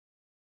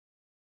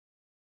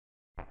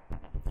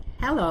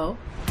Hello,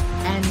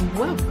 and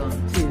welcome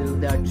to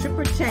The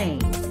Tripper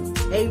Change,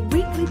 a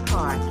weekly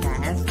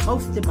podcast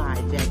hosted by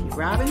Jackie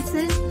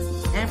Robinson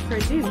and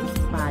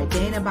produced by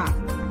Dana Bach,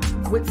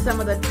 with some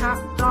of the top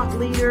thought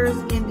leaders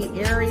in the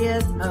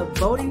areas of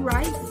voting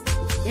rights,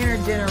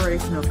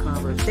 intergenerational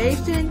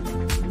conversation,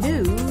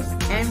 news,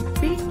 and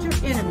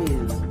feature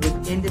interviews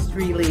with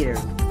industry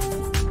leaders.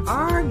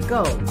 Our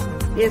goal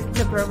is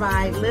to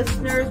provide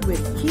listeners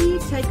with key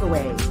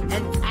takeaways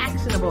and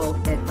actionable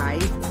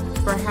advice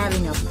for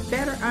having a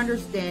better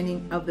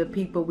understanding of the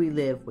people we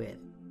live with.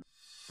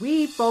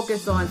 We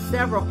focus on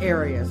several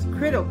areas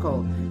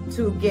critical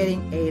to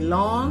getting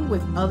along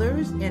with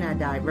others in a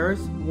diverse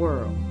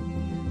world.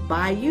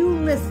 By you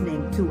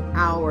listening to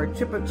our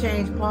Tripper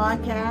Change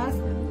podcast,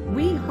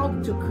 we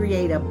hope to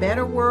create a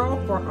better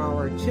world for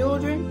our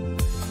children,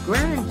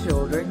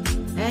 grandchildren,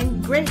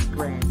 and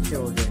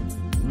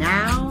great-grandchildren,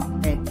 now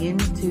and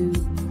into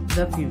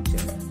the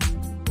future.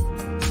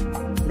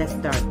 Let's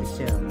start the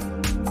show.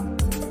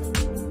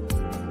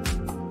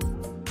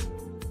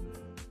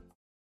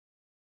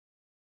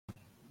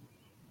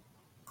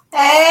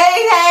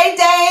 Hey,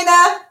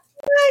 Dana.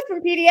 Hi,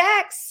 from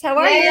PDX. How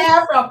are you?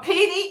 Yeah, from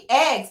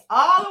PDX,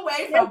 all the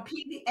way from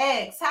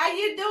PDX. How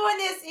you doing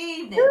this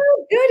evening?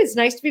 Good. It's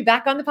nice to be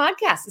back on the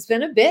podcast. It's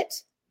been a bit.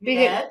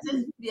 Yes.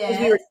 Because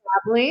we were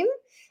traveling,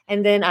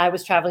 and then I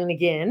was traveling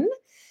again.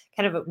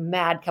 Kind of a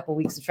mad couple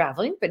weeks of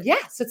traveling. But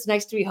yeah, so it's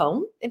nice to be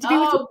home and to be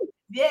with you.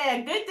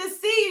 Yeah, good to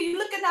see you. You're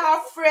looking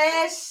all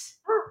fresh.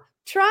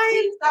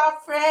 Trying. All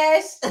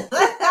fresh.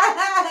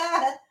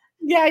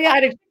 Yeah. I had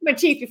to check my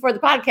teeth before the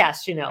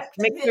podcast, to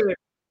make sure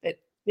that,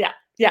 yeah.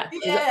 Yeah.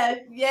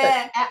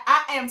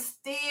 I am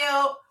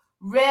still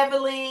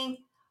reveling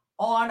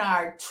on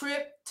our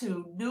trip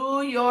to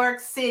New York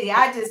City.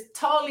 I just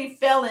totally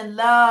fell in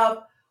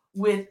love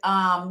with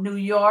New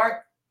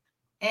York.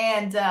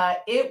 And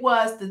it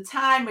was the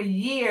time of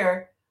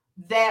year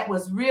that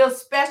was real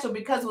special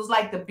because it was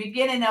like the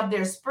beginning of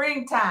their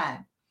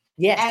springtime.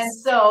 Yes. And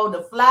so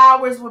the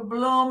flowers were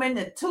blooming,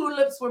 the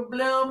tulips were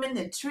blooming,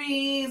 the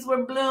trees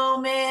were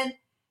blooming.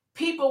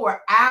 People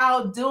were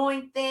out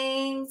doing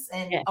things.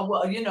 And,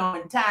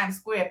 in Times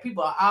Square,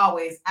 people are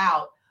always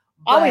out.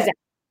 Always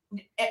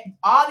out.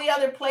 All the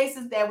other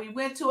places that we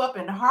went to up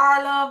in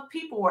Harlem,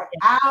 people were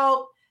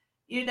out.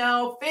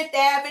 Fifth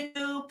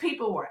Avenue,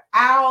 people were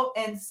out.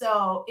 And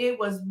so it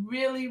was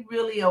really,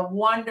 really a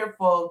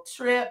wonderful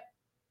trip.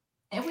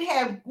 And we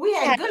had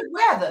good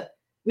weather.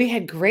 We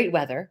had great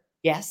weather.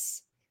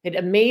 Yes. We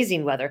had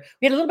amazing weather.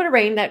 We had a little bit of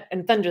rain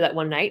and thunder that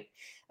one night.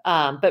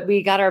 But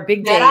we got our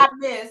big day. That I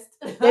missed.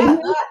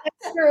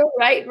 That's true.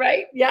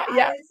 Right.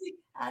 Yeah.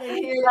 I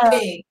didn't hear a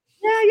thing.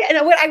 Yeah.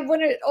 And what I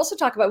want to also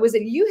talk about was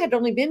that you had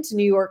only been to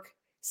New York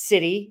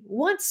City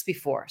once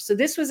before. So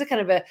this was a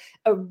kind of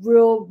a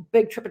real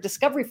big trip of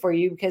discovery for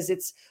you because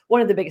it's one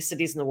of the biggest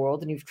cities in the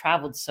world and you've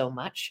traveled so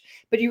much,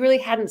 but you really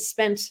hadn't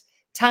spent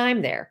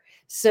time there.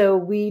 So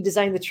we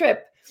designed the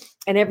trip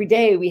and every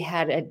day we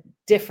had a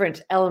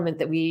different element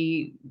that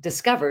we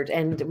discovered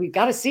and we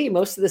got to see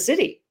most of the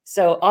city.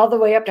 So all the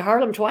way up to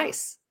Harlem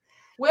twice.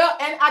 Well,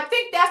 and I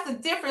think that's the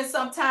difference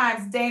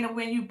sometimes, Dana,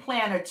 when you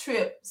plan a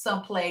trip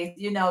someplace,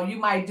 you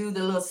might do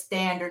the little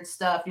standard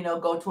stuff,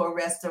 go to a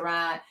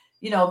restaurant,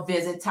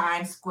 visit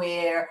Times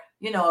Square,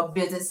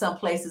 visit some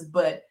places.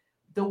 But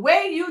the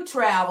way you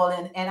travel,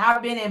 and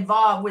I've been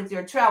involved with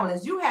your travel,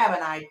 is you have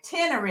an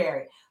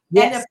itinerary.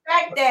 Yes. And the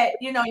fact that,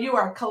 you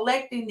are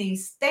collecting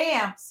these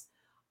stamps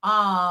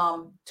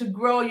to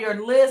grow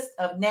your list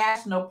of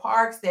national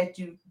parks that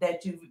you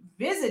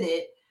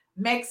visited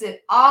makes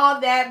it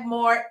all that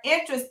more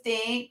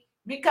interesting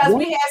because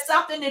we had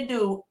something to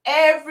do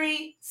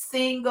every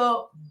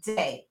single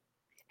day.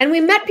 And we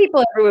met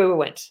people everywhere we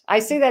went. I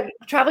say that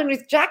traveling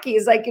with Jackie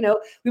is like,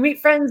 we meet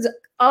friends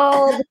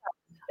all over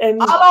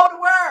the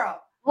world.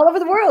 All over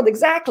the world,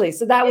 exactly.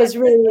 So that was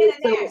really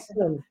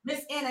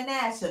Miss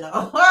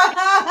International.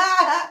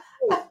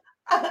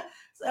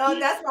 So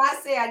that's why I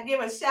say I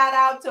give a shout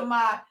out to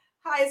my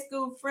high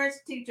school French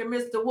teacher,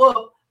 Mr.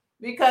 Wolf,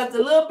 because the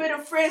little bit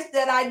of French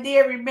that I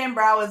did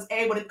remember, I was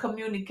able to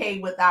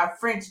communicate with our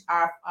friends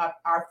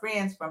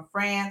from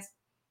France.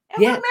 And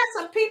we met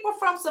some people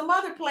from some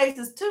other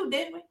places too,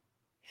 didn't we?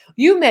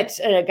 You met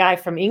a guy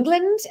from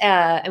England,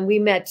 and we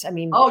met,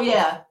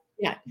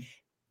 yeah,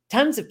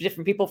 tons of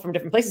different people from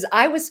different places.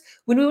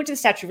 When we went to the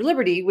Statue of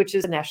Liberty, which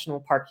is a national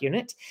park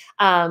unit,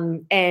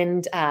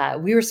 and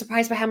we were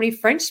surprised by how many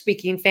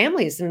French-speaking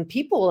families and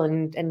people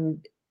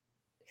and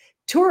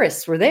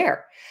tourists were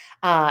there.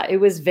 It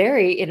was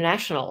very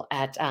international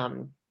at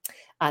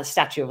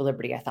Statue of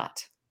Liberty, I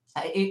thought.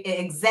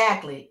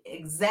 Exactly.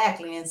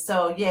 And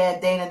so,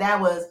 Dana,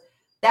 that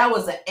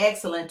was an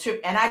excellent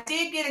trip. And I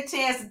did get a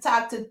chance to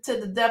talk to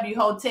the W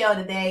Hotel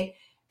today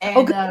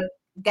and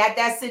got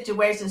that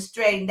situation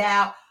straightened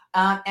out.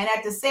 And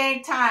at the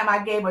same time,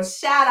 I gave a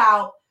shout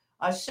out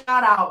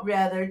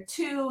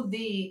to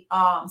the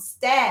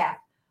staff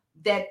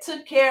that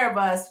took care of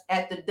us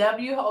at the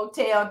W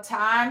Hotel,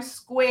 Times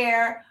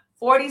Square,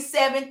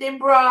 47th and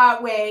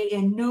Broadway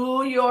in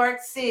New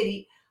York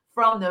City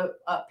from the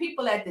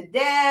people at the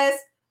desk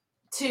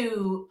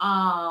to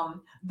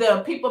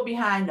the people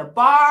behind the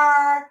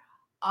bar,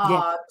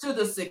 to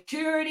the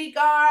security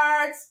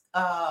guards.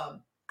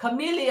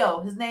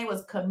 Camilio, his name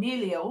was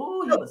Camilio.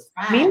 Ooh, he was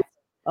fine.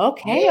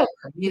 Okay. Yeah,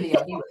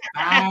 Camilio, he was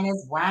fine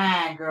as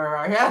wine,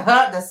 girl.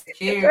 The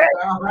security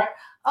girl, right?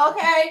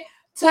 Okay.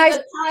 To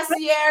the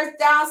concierge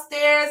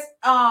downstairs,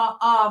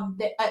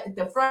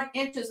 the front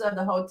entrance of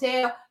the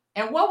hotel.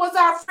 And what was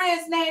our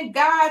friend's name?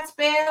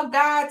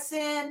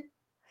 Godson.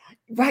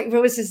 Right.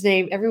 What was his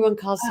name? Everyone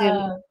calls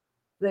him.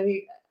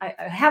 I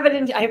have it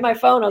in. I have my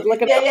phone. I was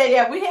looking.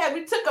 Yeah.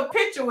 We took a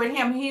picture with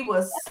him. He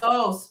was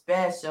so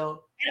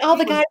special. And all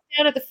the guys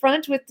down at the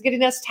front with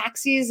getting us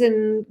taxis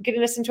and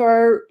getting us into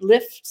our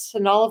lifts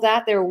and all of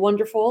that. They were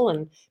wonderful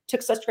and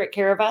took such great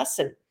care of us.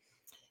 And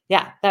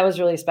yeah, that was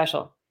really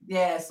special.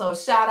 Yeah. So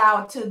shout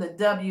out to the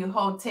W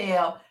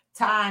Hotel,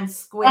 Times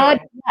Square.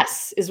 God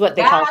bless is what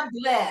they call it. God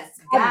bless.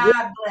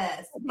 God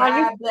bless.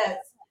 God bless.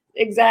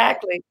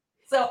 Exactly.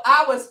 So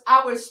I was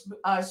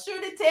sure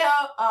to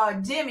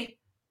tell Jimmy,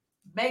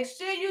 make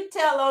sure you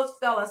tell those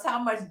fellas how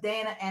much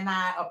Dana and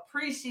I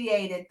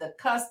appreciated the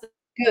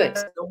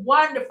the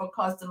wonderful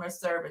customer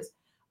service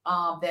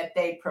that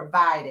they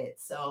provided.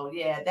 So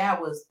yeah, that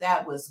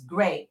was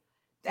great.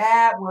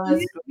 That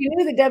was. You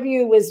knew the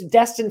W was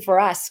destined for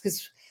us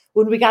because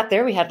when we got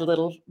there, we had a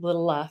little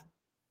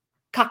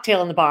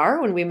cocktail in the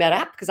bar when we met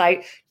up because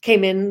I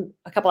came in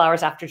a couple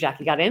hours after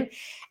Jackie got in,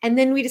 and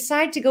then we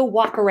decided to go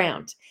walk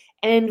around.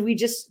 And we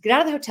just get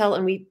out of the hotel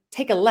and we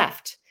take a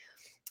left.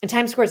 And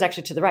Times Square is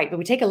actually to the right, but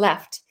we take a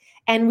left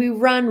and we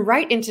run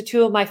right into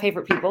two of my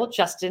favorite people,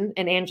 Justin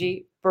and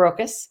Angie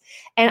Barocas.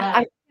 And I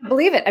can't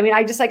believe it. I mean,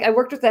 I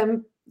worked with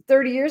them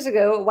 30 years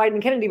ago at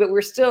Wieden Kennedy, but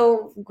we're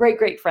still great,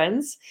 great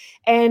friends.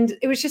 And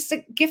it was just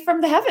a gift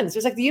from the heavens. It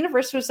was like the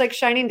universe was like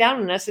shining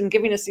down on us and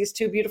giving us these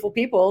two beautiful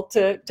people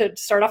to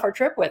start off our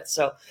trip with.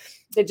 So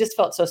it just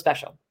felt so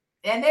special.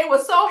 And they were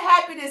so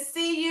happy to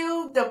see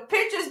you. The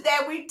pictures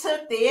that we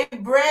took, the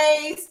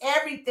embrace,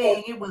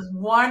 everything. It was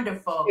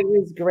wonderful. It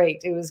was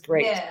great. It was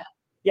great. Yeah,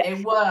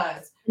 it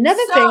was.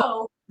 Another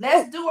thing.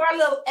 Let's do our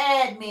little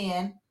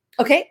admin.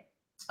 Okay.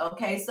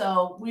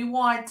 So we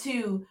want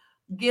to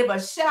give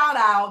a shout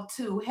out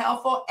to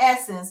Healthful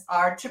Essence,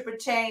 our Tripper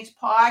Change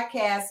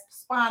podcast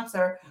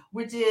sponsor,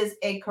 which is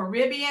a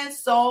Caribbean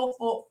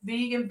soulful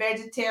vegan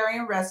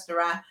vegetarian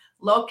restaurant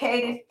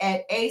located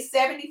at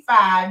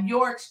 875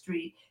 York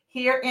Street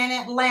here in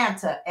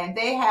Atlanta. And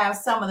they have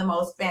some of the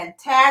most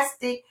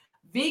fantastic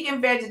vegan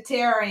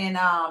vegetarian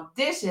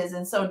dishes.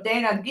 And so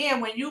Dana,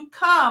 again, when you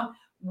come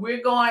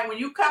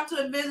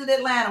to visit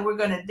Atlanta, we're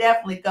going to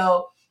definitely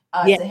go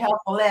to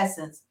Healthful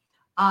Essence.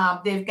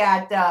 They've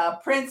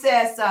got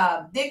Princess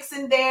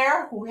Dixon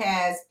there, who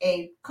has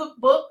a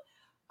cookbook,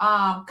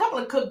 couple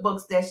of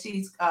cookbooks that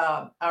she's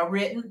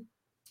written,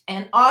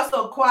 and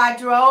also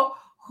Quadro,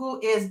 who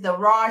is the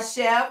raw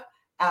chef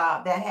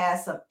that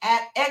has some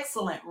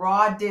excellent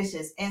raw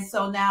dishes. And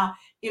so now,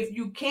 if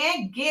you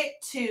can't get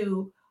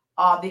to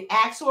the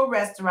actual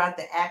restaurant,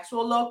 the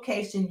actual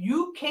location,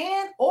 you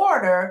can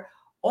order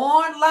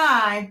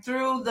online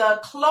through the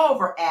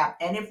Clover app.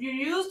 And if you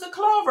use the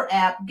Clover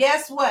app,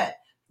 guess what?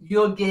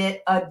 You'll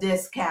get a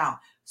discount.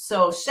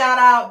 So shout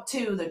out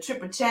to the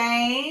Tripper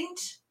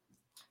Change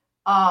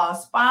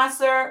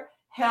sponsor,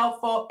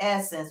 Healthful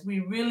Essence. We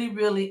really,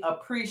 really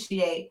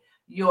appreciate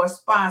your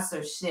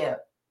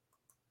sponsorship.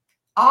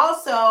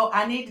 Also,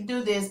 I need to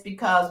do this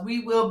because we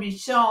will be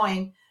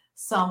showing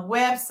some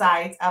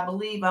websites. I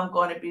believe I'm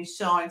going to be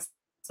showing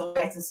some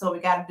websites, and so we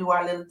got to do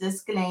our little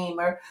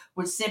disclaimer,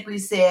 which simply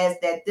says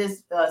that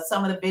this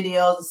some of the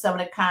videos and some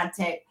of the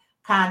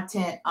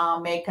content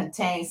may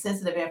contain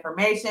sensitive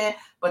information,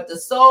 but the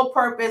sole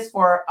purpose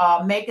for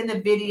making the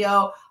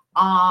video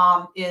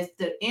is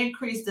to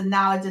increase the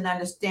knowledge and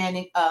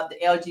understanding of the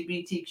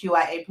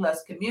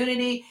LGBTQIA+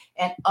 community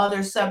and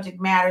other subject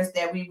matters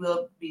that we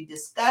will be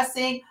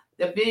discussing.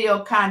 The video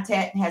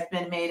content has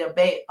been made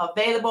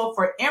available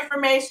for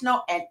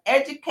informational and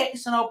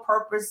educational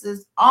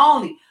purposes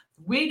only.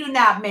 We do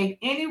not make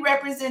any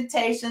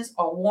representations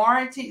or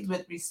warranties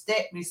with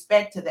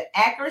respect to the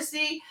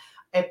accuracy,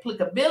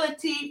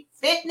 applicability,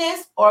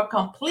 fitness, or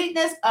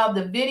completeness of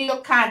the video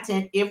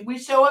content if we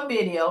show a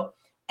video.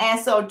 And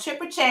so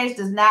Tripper Change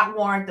does not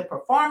warrant the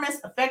performance,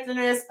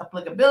 effectiveness,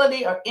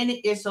 applicability, or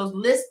any issues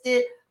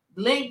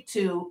linked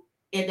to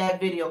in that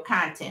video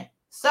content.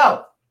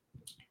 So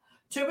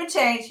Tripper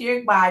Change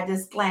hereby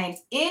disclaims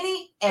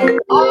any and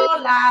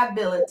all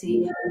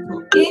liability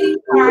to any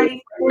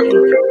party for any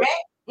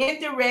direct,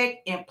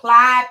 indirect,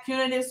 implied,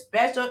 punitive,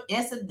 special,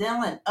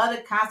 incidental, and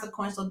other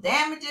consequential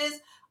damages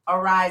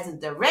arising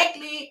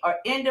directly or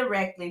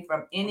indirectly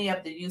from any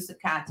of the use of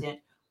content,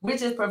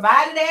 which is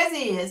provided as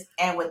is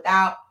and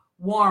without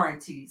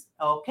warranties.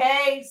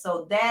 Okay,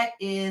 so that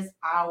is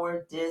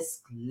our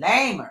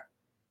disclaimer.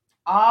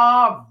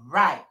 All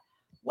right.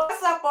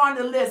 What's up on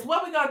the list?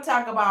 What are we going to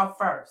talk about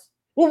first?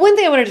 Well, one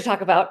thing I wanted to talk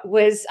about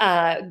was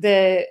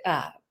the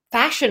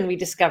fashion we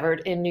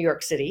discovered in New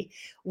York City.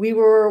 We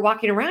were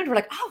walking around. We're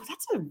like, oh,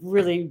 that's a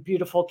really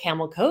beautiful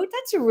camel coat.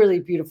 That's a really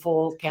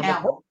beautiful camel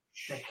coat.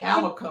 The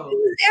camel coat.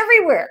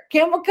 Everywhere.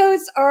 Camel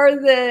coats are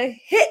the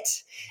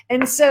hit.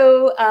 And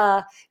so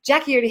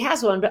Jackie already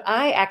has one, but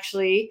I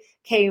actually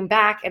came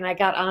back and I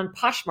got on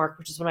Poshmark,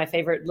 which is one of my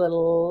favorite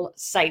little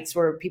sites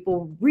where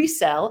people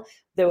resell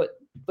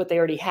what they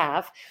already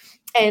have.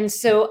 And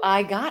so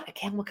I got a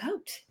camel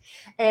coat.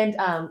 And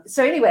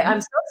so anyway,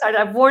 I'm so excited.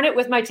 I've worn it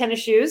with my tennis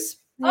shoes.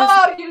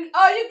 Oh, you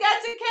got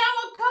your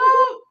camel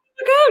coat.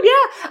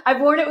 Yeah.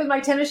 I've worn it with my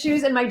tennis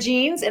shoes and my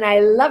jeans, and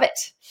I love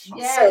it.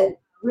 Yes. So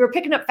we were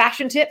picking up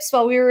fashion tips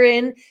while we were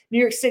in New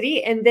York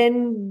City. And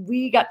then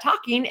we got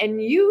talking,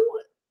 and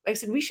I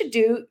said,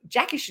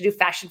 Jackie should do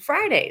Fashion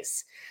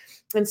Fridays.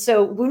 And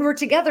so when we're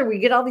together, we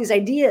get all these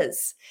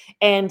ideas.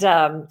 And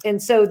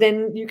so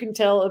then you can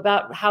tell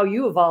about how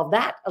you evolved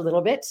that a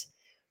little bit.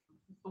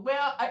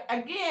 Well,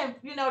 again,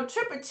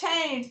 Trip or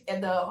Change,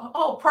 and the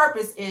whole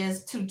purpose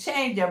is to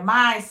change your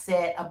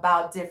mindset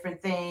about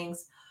different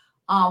things,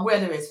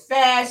 whether it's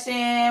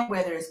fashion,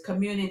 whether it's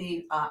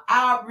community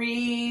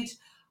outreach,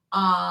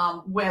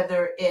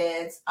 whether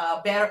it's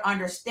a better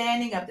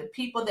understanding of the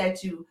people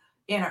that you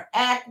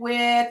interact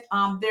with.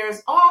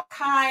 There's all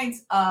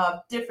kinds of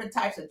different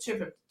types of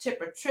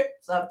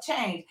trips of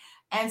change.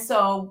 And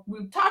so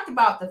we've talked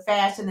about the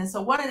fashion. And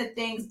so one of the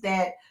things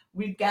that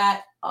we've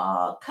got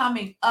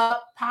coming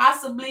up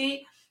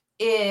possibly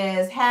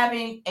is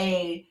having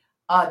a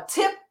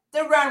Tip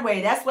the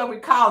Runway. That's what we're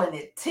calling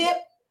it. Tip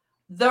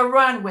the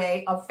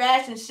Runway, a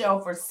fashion show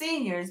for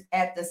seniors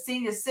at the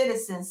Senior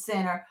Citizen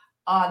Center.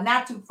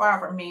 Not too far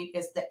from me.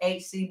 It's the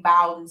H.C.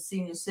 Bowden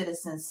Senior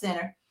Citizen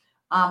Center.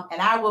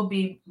 And I will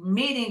be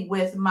meeting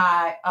with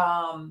my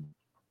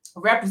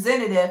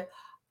representative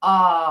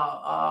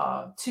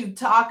to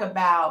talk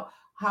about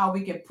how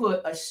we can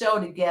put a show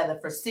together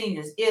for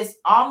seniors. It's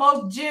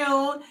almost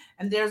June,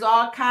 and there's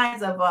all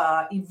kinds of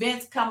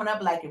events coming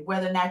up, like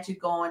whether or not you're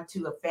going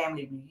to a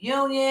family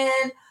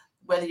reunion,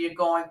 whether you're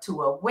going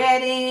to a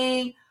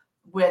wedding,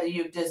 whether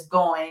you're just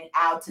going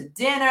out to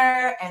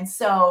dinner. And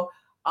so,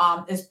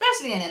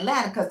 especially in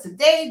Atlanta, because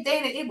today,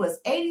 Dana, it was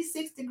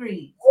 86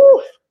 degrees.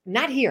 Ooh,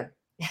 not here.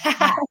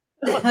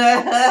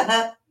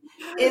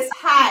 It's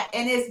hot,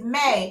 and it's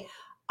May.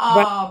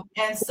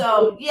 And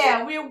so,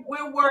 yeah,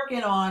 we're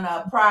working on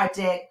a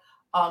project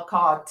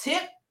called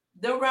Tip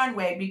the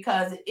Runway,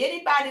 because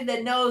anybody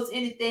that knows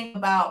anything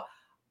about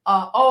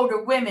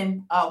older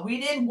women,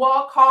 we didn't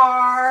walk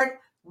hard,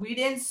 we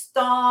didn't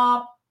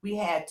stomp, we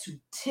had to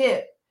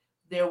tip.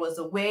 There was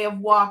a way of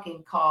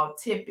walking called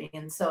tipping.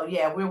 And so,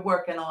 yeah, we're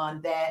working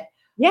on that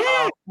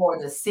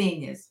for the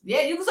seniors.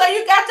 Yeah, so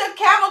you got your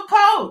camel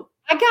coat.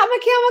 I got my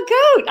camel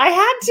coat. I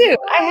had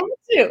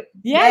to.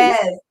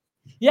 Yes.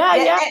 Yeah.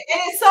 And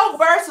it's so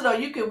versatile.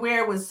 You can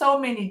wear it with so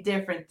many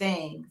different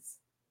things.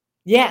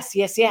 Yes.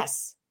 Yeah.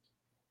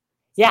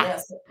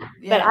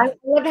 But I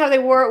loved how they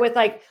wore it with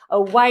like a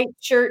white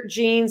shirt,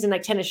 jeans, and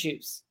like tennis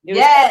shoes.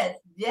 Yes.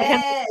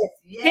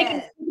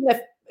 Taking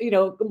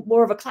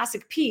more of a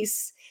classic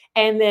piece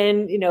and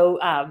then,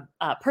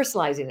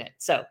 personalizing it.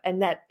 So,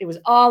 and that it was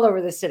all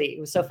over the city. It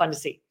was so fun to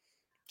see.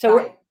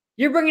 So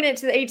you're bringing it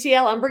to the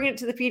ATL. I'm bringing it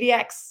to the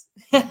PDX.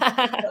 Well,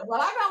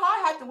 I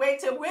might have to wait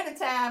till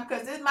wintertime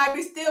because it might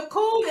be still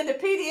cool in the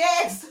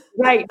PDX.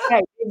 Right.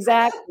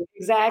 Exactly.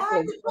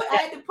 I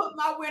had to put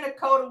my winter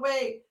coat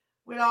away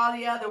with all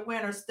the other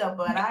winter stuff,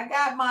 but I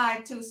got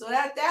mine too. So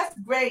that's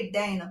great,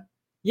 Dana.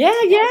 Yeah.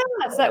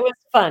 So that was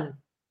fun.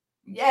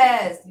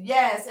 Yes.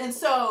 And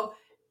so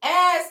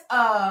as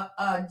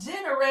a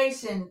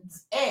Generation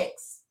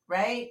X,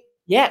 right?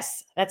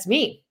 Yes, that's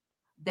me.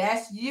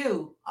 That's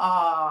you.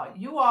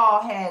 You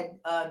all had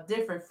a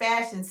different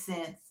fashion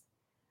sense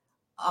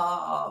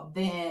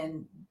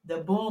than the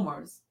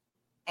boomers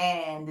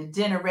and the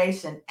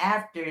generation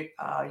after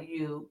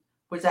you,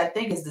 which I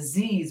think is the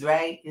Z's,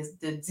 right? Is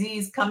the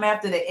Z's come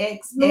after the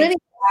X, Y,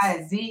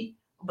 and Z,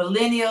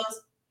 millennials?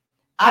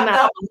 I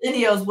thought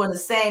millennials were the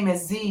same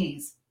as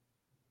Z's.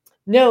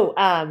 No,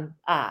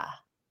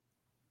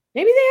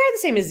 maybe they are the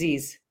same as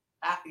Z's.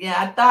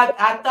 I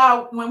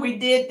thought when we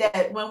did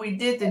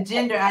the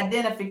gender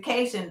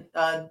identification,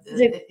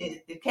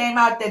 it came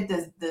out that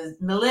the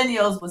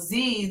millennials were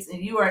Z's and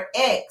you are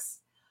X.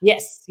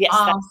 Yes.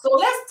 So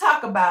let's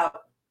talk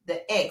about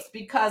the X,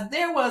 because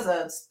there was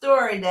a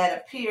story that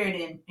appeared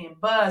in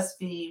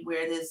BuzzFeed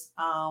where this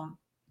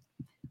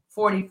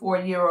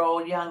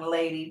 44-year-old young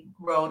lady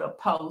wrote a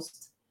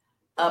post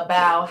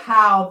about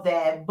how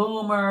that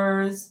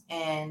boomers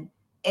and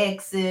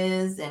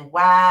X's and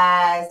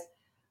Y's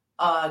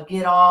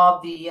get all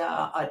the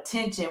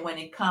attention when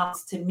it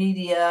comes to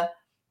media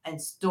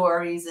and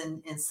stories,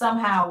 and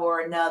somehow or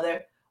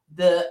another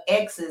the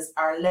X's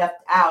are left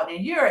out.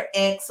 And you're an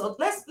X, so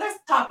let's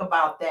talk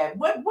about that.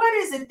 What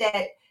is it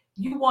that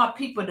you want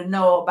people to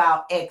know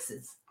about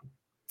X's?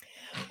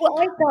 Well,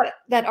 I thought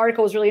that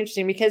article was really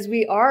interesting because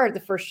we are the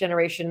first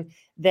generation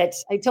that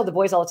I tell the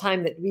boys all the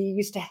time that we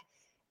used to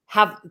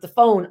have the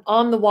phone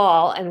on the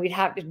wall, and we'd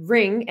have to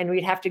ring, and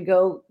we'd have to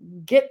go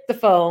get the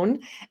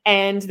phone,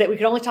 and that we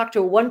could only talk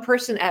to one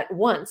person at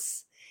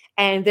once.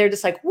 And they're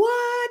just like,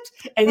 what?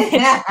 And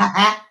then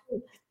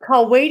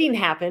call waiting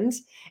happened.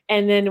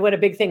 And then what a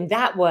big thing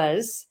that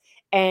was.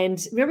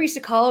 And remember, we used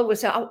to call it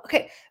was, oh,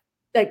 okay,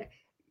 like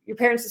your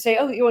parents would say,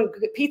 oh, you want to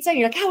get pizza? And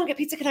you're like, I want to get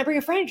pizza. Can I bring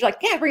a friend? You're like,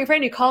 yeah, bring a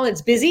friend. You call and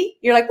it's busy.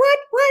 You're like, what?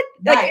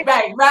 Like,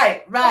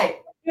 Right.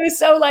 It was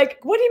so like,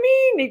 what do you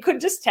mean? You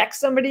couldn't just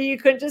text somebody. You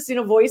couldn't just,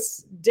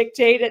 voice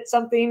dictate at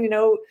something,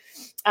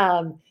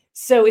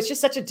 So it's just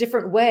such a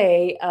different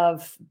way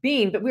of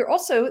being. But we're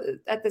also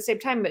at the same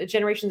time a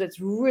generation that's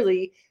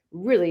really,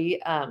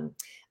 really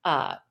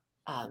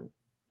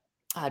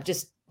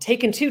just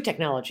taken to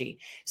technology.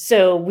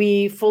 So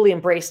we fully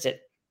embraced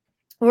it.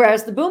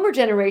 Whereas the boomer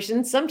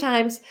generation,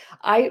 sometimes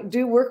I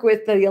do work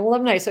with the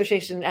Alumni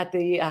Association at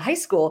the high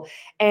school,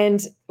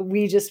 and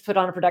we just put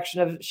on a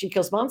production of She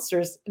Kills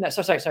Monsters. No,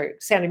 sorry,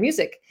 Sound of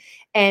Music.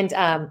 And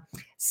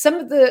some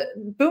of the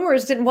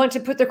boomers didn't want to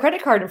put their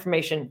credit card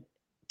information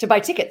to buy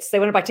tickets. They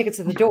want to buy tickets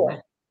at the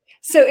door.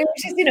 So it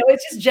was just,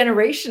 it's just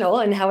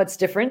generational and how it's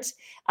different.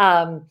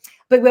 But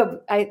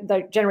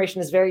the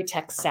generation is very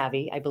tech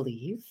savvy, I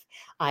believe.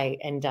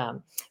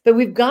 But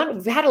we've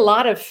had a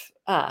lot of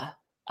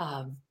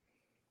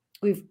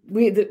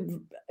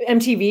the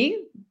MTV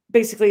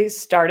basically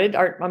started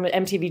I'm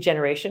an MTV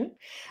generation,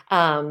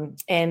 and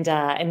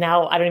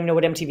now I don't even know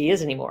what MTV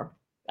is anymore.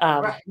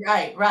 Right.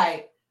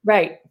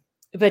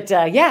 But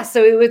so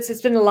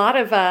it's been a lot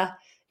of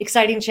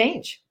exciting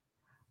change.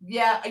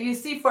 Yeah, you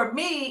see, for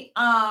me,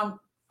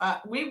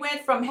 we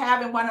went from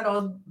having one of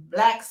those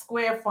black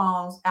square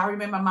phones. I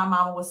remember my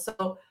mama was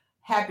so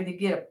happy to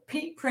get a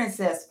pink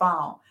princess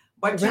phone.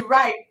 But you're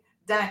right,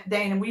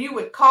 Dana, when you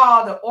would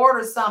call to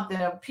order something,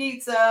 a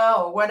pizza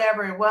or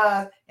whatever it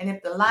was, and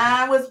if the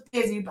line was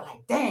busy, you'd be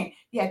like, dang,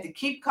 you had to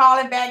keep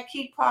calling back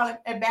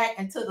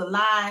until the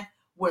line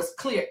was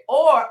clear.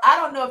 Or I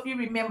don't know if you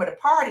remember the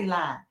party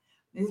line.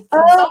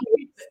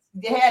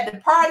 They had the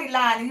party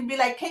line, and you'd be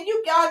like, can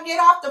you all get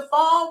off the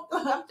phone?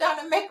 I'm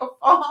trying to make a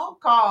phone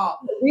call.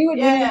 We would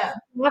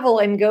travel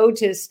and go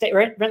to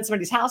rent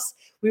somebody's house.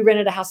 We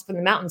rented a house up in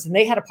the mountains, and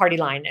they had a party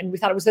line, and we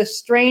thought it was the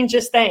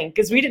strangest thing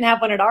because we didn't have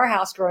one at our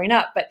house growing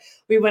up, but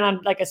we went on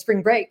like a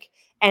spring break,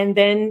 and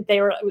then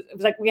it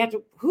was like, we had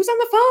to, who's on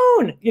the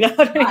phone? You know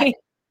what I mean?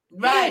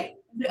 Right.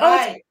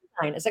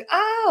 It's like,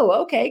 oh,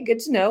 okay, good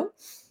to know.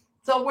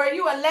 So were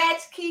you a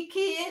latchkey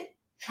kid?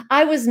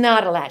 I was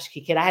not a latchkey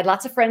kid. I had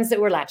lots of friends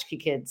that were latchkey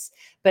kids,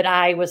 but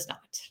I was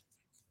not.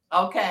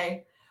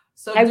 Okay.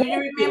 So do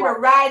you remember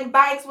riding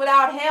bikes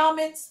without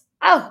helmets?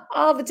 Oh,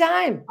 all the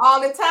time.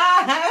 All the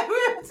time.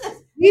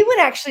 We would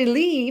actually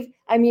leave.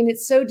 I mean,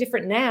 it's so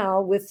different now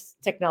with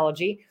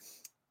technology.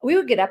 We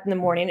would get up in the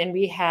morning, and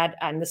we had,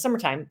 in the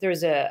summertime, there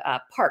was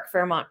a park,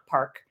 Fairmont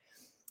Park,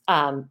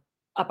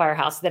 up our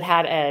house that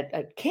had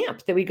a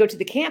camp that we'd go to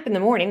the camp in the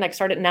morning, like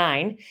start at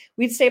 9.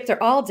 We'd stay up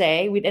there all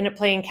day. We'd end up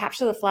playing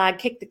Capture the Flag,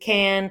 Kick the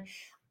Can.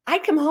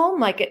 I'd come home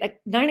like at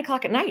 9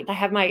 o'clock at night.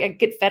 I'd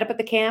get fed up at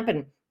the camp,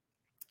 and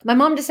my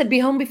mom just said, be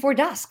home before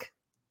dusk.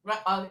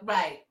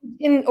 Right.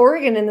 In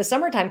Oregon in the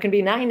summertime can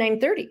be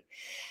 9:30.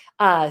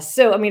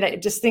 So, I mean, I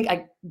just think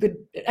I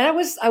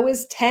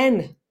was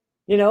 10,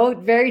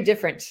 very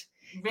different.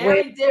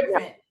 Very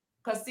different.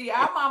 Because, see,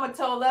 our mama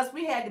told us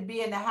we had to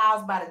be in the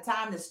house by the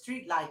time the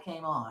street light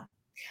came on.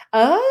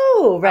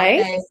 Oh, right.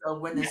 Okay, so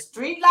when the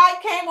street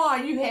light came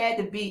on, you had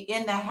to be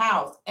in the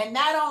house. And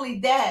not only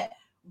that,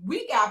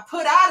 we got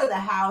put out of the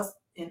house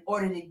in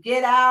order to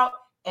get out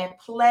and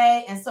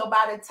play. And so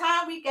by the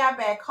time we got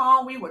back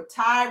home, we were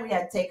tired. We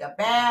had to take a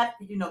bath,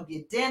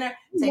 get dinner,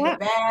 take a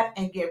bath,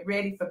 and get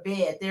ready for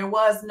bed. There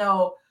was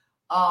no,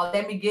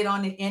 let me get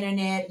on the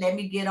internet, let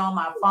me get on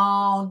my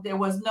phone. There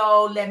was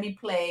no, let me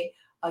play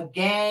a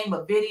game,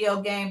 a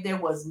video game. There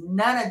was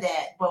none of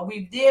that, but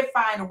we did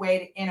find a way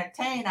to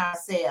entertain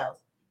ourselves.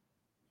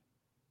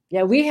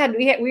 Yeah,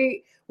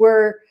 we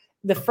were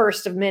the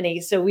first of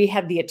many. So we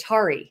had the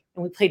Atari,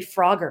 and we played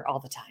Frogger all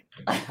the time.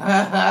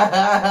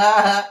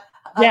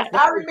 Yeah,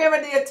 I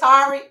remember the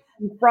Atari.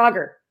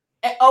 Frogger.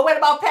 Oh, what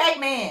about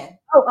Pac-Man?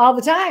 Oh, all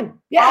the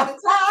time. Yeah, all the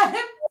time.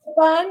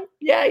 Fun.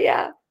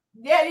 Yeah.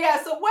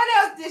 So what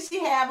else did she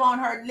have on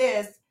her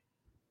list?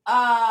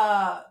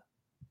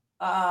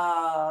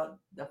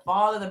 The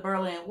fall of the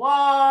Berlin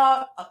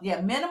Wall.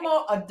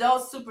 Minimal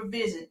adult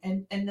supervision.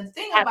 And the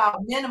thing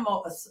about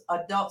minimal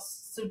adult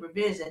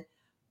supervision,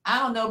 I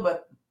don't know,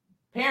 but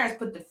parents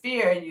put the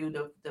fear in you,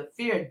 the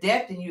fear of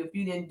death in you if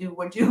you didn't do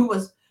what you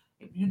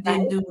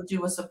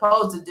were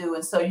supposed to do.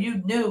 And so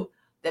you knew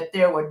that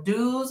there were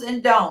do's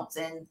and don'ts.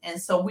 And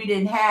so we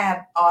didn't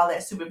have all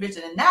that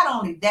supervision. And not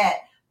only that,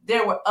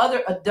 there were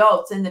other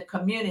adults in the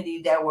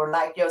community that were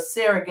like your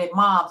surrogate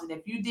moms. And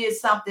if you did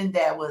something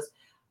that was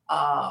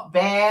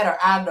bad or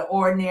out of the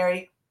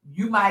ordinary,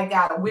 you might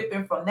got a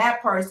whipping from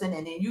that person,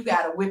 and then you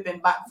got a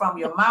whipping from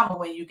your mama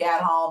when you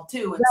got home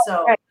too. And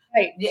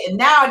right.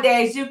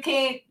 Nowadays you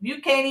can't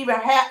even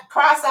have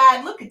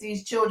cross-eyed look at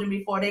these children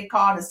before they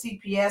call the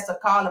CPS or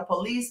call the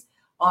police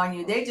on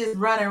you. They just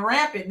running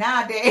rampant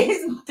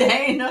nowadays,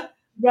 Dana.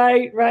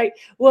 Right.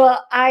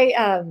 Well,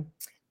 I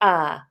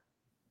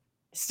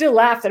still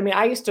laughed. I mean,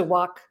 I used to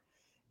walk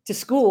to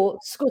school.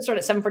 School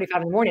started at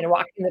 7:45 in the morning and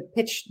walk in the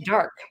pitch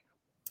dark.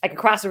 I could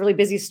cross a really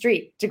busy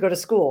street to go to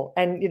school.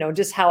 And,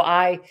 just how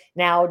I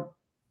now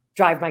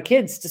drive my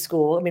kids to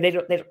school. I mean,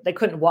 they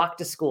couldn't walk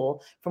to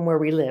school from where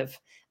we live.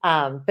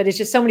 But it's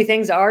just so many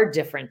things are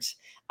different.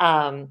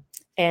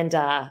 And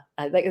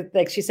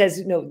like she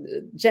says,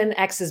 Gen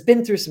X has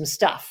been through some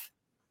stuff.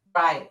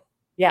 Right.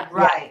 Yeah.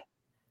 Right.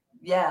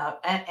 Yeah.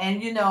 And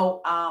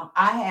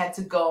I had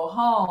to go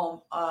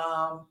home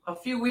a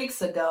few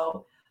weeks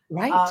ago,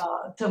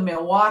 right, to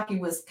Milwaukee,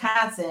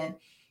 Wisconsin,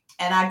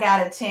 and I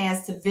got a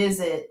chance to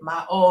visit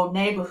my old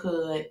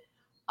neighborhood.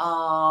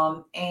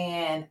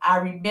 And I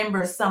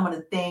remember some of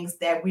the things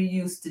that we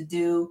used to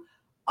do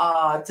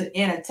to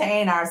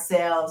entertain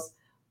ourselves,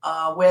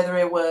 whether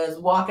it was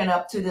walking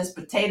up to this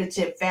potato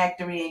chip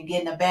factory and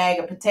getting a bag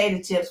of potato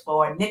chips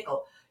for a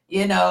nickel,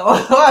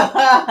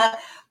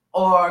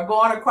 or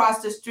going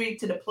across the street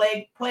to the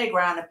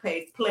playground and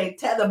play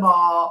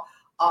tetherball,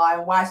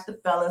 and watch the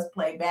fellas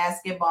play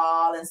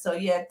basketball. And so,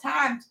 yeah,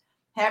 times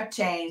have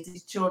changed.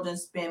 These children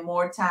spend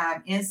more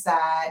time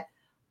inside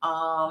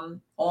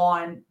on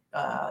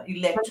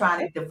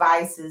electronic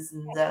devices,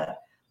 and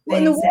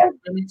things have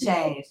really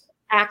changed.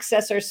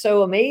 Access are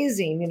so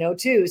amazing,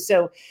 too.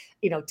 So,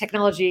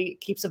 technology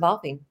keeps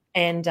evolving,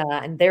 and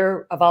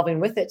they're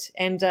evolving with it,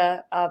 and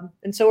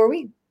so are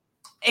we.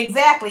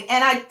 Exactly.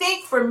 And I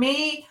think for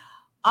me,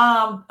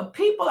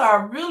 people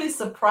are really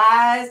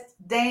surprised,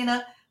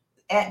 Dana,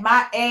 at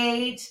my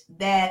age,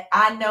 that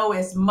I know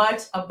as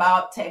much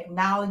about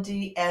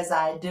technology as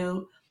I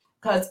do.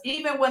 Because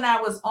even when I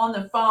was on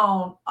the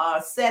phone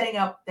setting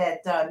up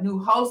that new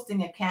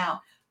hosting account,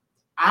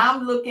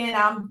 I'm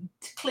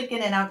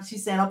clicking, and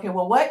she's saying, okay,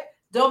 well, what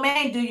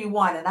domain do you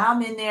want? And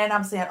I'm in there and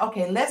I'm saying,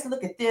 okay, let's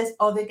look at this.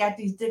 Oh, they got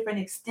these different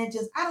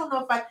extensions. I don't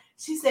know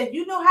she said,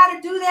 you know how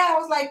to do that? I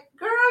was like,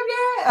 girl,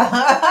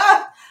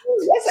 yeah.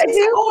 Yes, I do.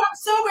 Said, oh, I'm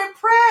so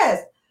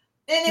impressed.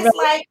 And it's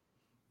like,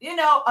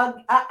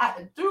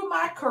 through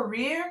my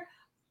career,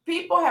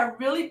 people have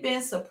really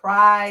been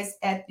surprised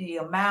at the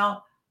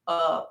amount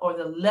or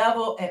the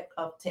level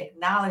of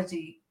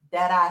technology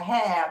that I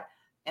have.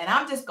 And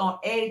I'm just going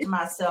to age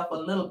myself a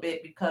little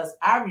bit, because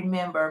I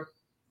remember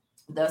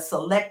the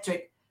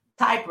Selectric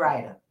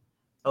typewriter.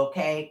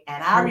 Okay.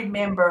 And I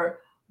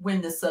remember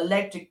when the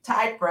Selectric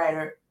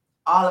typewriter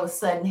all of a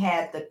sudden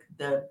had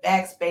the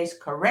backspace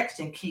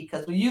correction key,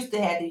 because we used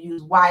to have to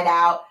use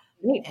whiteout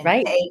and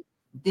tape.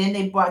 Then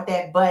they brought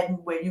that button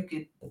where you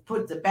could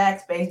put the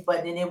backspace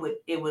button and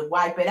it would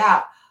wipe it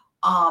out.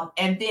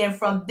 And then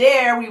from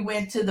there, we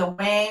went to the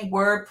Wayne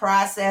word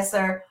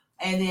processor,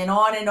 and then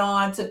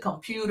on to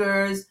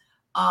computers.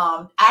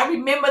 I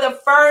remember the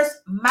first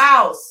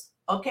mouse,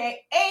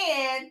 okay,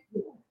 and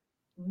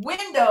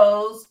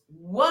Windows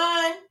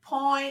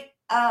 1.0.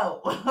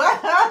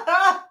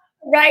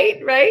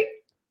 Right.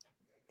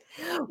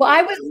 Well,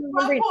 I was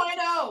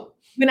 1.0.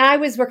 When I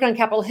was working on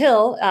Capitol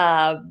Hill,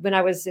 when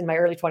I was in my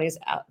early 20s,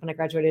 when I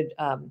graduated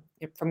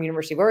from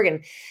University of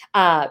Oregon,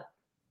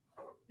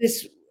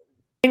 this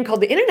thing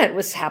called the internet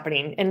was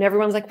happening, and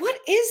everyone's like, what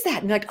is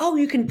that? And like, oh,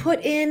 you can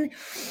put in,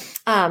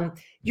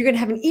 you're going to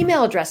have an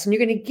email address and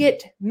you're going to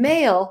get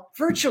mail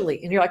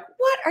virtually. And you're like,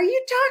 what are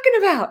you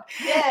talking about?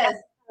 Yes.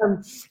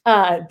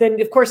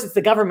 Then of course it's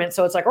the government.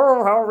 So it's like,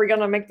 oh, how are we going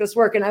to make this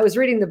work? And I was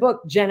reading the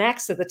book Gen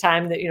X at the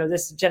time, that,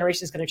 this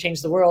generation is going to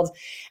change the world.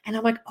 And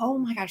I'm like, oh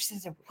my gosh,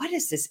 what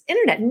is this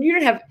internet? And you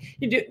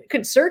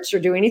couldn't search or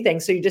do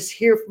anything. So you just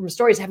hear from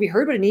stories. Have you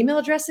heard what an email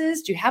address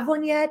is? Do you have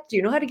one yet? Do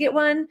you know how to get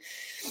one?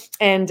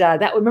 And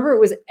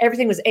remember,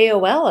 everything was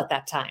AOL at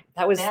that time.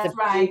 That's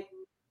right.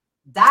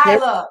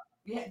 Dial up.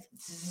 Yeah.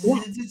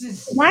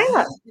 Dial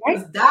up,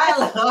 right?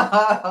 Dial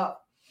up.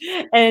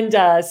 And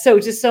so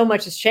just so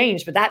much has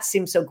changed, but that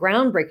seemed so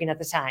groundbreaking at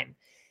the time.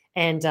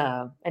 And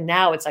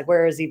now it's like,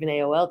 where is even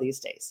AOL these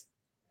days?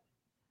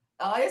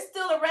 It's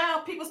still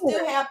around. People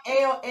still have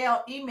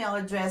AOL email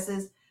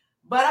addresses.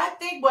 But I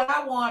think what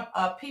I want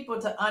people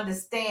to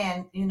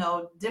understand,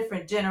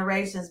 different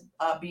generations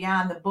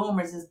beyond the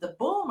boomers, is the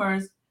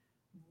boomers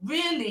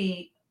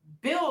really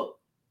built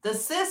the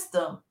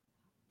system,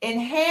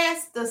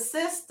 enhanced the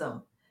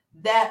system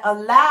that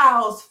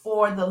allows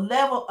for the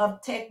level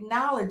of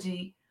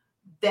technology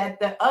that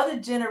the other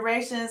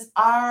generations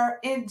are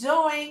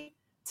enjoying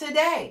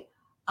today.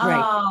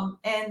 Right.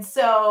 And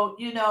so,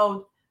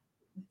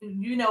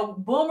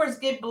 boomers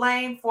get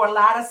blamed for a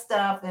lot of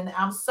stuff. And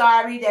I'm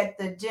sorry that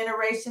the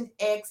Generation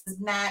X is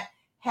not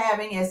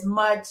having as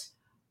much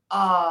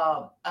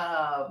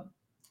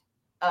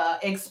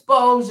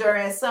exposure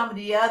as some of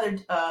the other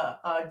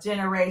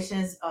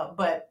generations.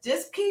 But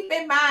just keep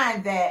in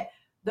mind that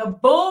the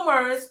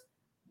boomers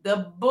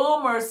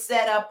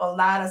set up a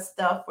lot of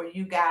stuff for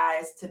you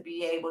guys to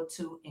be able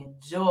to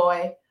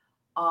enjoy.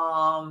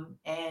 And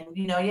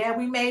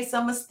we made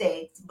some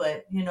mistakes,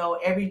 but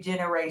every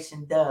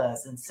generation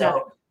does. And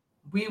so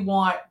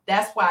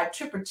that's why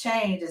Tripper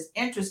Change is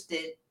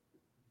interested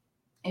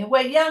and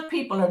what young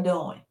people are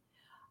doing.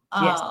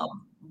 Yes.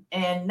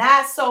 And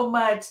not so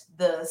much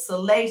the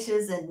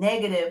salacious and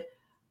negative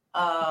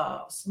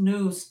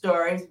news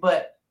stories,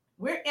 but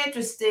we're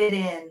interested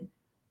in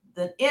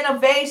the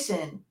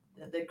innovation,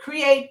 the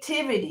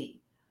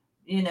creativity,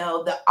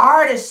 the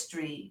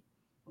artistry,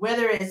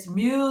 whether it's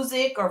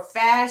music or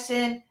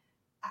fashion.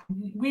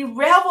 We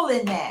revel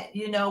in that,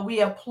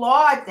 we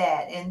applaud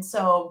that. And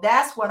so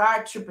that's what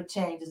our trip of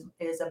change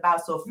is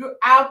about. So if you're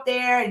out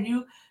there and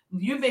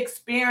you've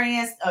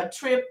experienced a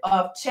trip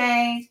of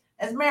change,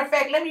 as a matter of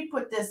fact, let me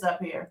put this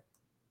up here.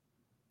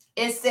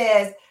 It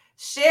says,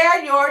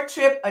 share your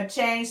trip of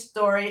change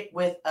story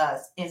with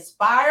us.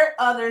 Inspire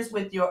others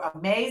with your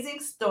amazing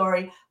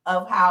story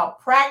of how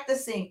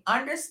practicing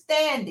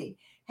understanding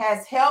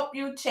has helped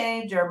you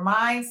change your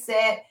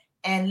mindset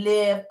and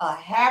live a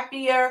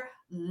happier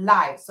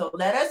life. So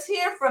let us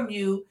hear from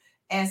you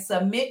and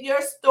submit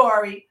your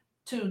story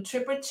to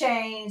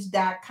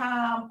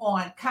tripperchange.com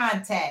on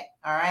contact.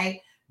 All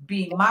right.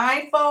 Be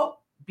mindful,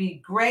 be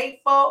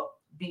grateful,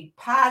 be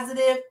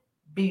positive,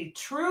 be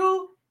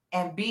true,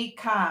 and be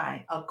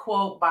kind. A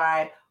quote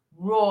by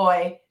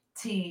Roy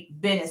T.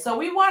 Bennett. So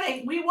we want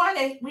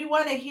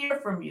to hear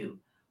from you,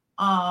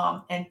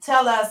 and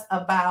tell us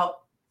about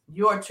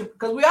your trip,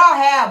 because we all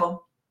have them.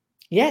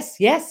 Yes,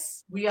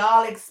 yes. We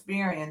all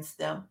experience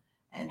them.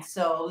 And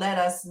so let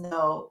us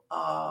know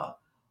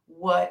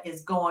what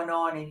is going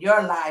on in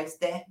your lives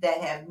that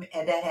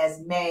has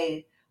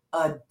made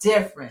a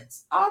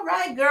difference. All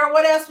right, girl,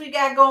 what else we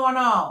got going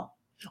on?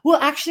 Well,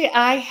 actually,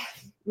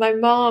 my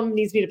mom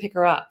needs me to pick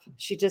her up.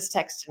 She just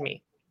texted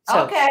me.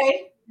 So,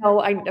 okay. No,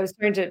 I was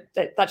trying to.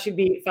 I thought she'd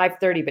be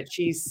 5:30, but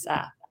she's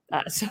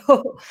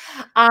so.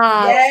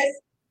 Yes.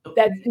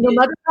 That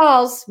mother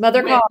calls.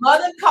 Mother calls.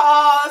 Mother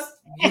calls.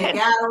 You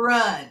gotta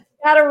run.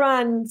 Gotta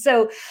run.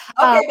 So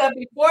okay, but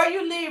before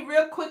you leave,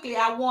 real quickly,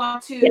 I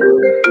want to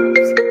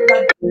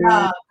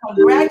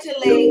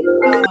congratulate.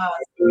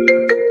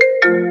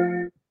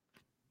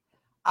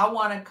 I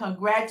want to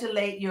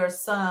congratulate your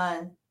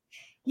son,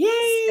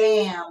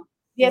 yay, Sam,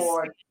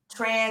 for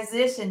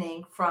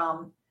transitioning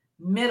from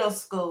middle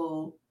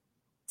school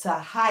to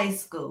high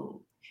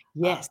school.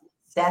 Yes.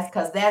 That's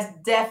because that's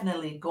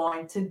definitely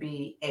going to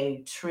be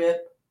a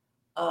trip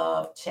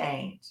of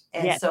change.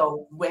 And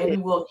so maybe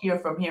we'll hear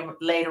from him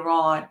later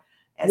on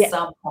at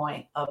some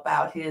point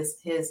about his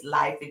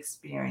life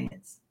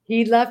experience.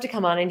 He'd love to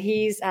come on, and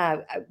he's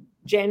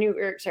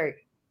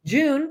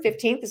June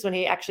 15th is when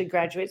he actually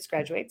graduates.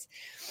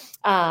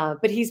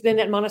 But he's been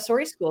at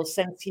Montessori school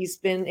since he's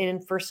been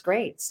in first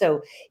grade.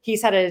 So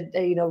he's had a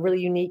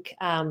really unique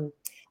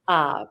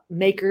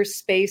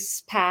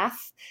makerspace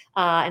path,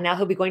 and now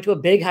he'll be going to a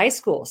big high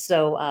school.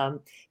 So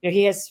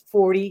he has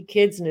 40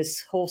 kids in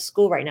his whole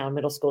school right now in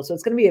middle school. So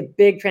it's going to be a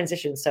big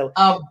transition. So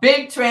a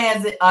big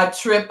transit, a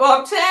trip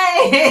of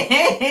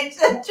change,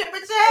 a trip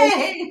of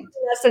change.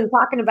 And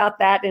talking about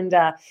that, and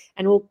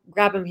we'll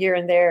grab him here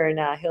and there, and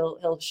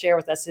he'll share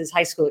with us his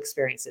high school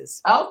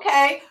experiences.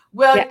 Okay.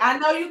 Well, I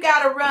know you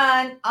got to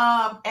run,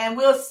 and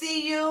we'll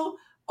see you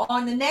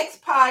on the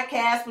next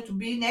podcast, which will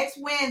be next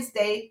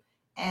Wednesday.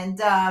 And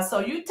so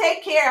you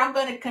take care. I'm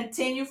going to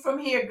continue from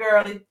here,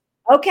 girlie.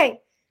 Okay.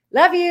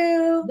 Love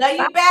you. Love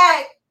you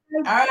back.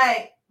 All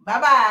right.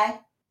 Bye-bye.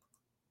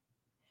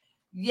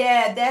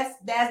 Yeah,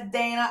 that's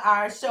Dana,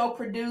 our show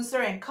producer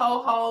and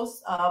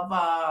co-host of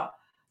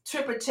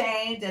Trip of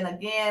Change. And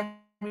again,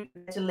 we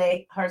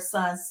congratulate her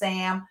son,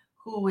 Sam,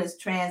 who is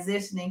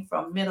transitioning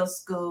from middle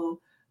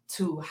school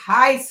to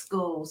high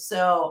school.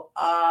 So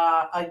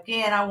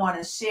again, I want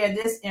to share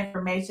this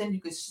information. You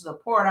can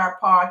support our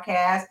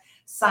podcast.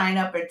 Sign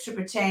up at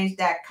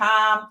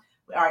tripperchange.com,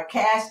 our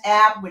Cash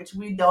App, which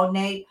we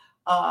donate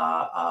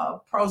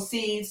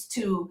proceeds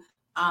to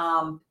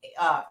a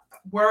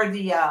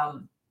worthy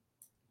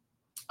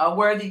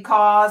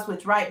cause,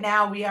 which right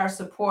now we are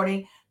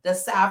supporting the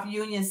South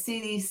Union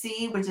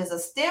CDC, which is a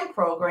STEM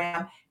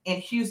program in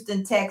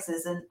Houston,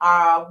 Texas. And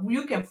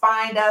you can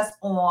find us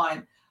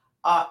on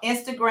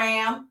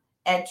Instagram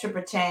at Trip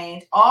of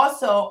Change.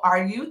 Also, our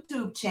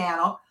YouTube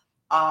channel,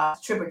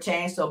 Trip of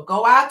Change. So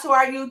go out to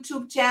our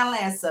YouTube channel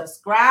and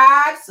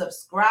subscribe,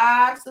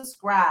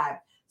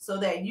 so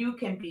that you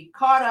can be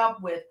caught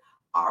up with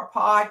our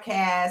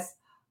podcast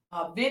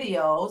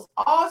videos.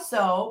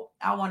 Also,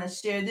 I want to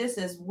share this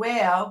as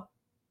well.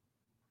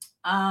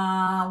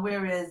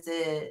 Where is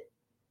it?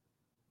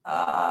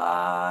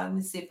 Let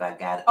me see if I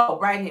got it. Oh,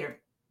 right here.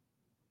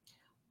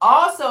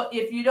 Also,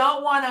 if you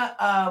don't want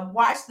to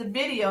watch the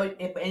video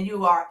and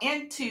you are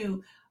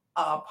into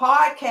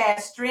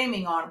podcast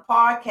streaming on a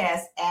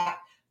podcast app,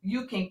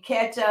 you can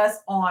catch us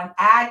on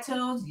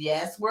iTunes.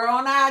 Yes, we're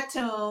on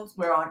iTunes.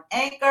 We're on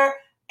Anchor,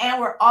 and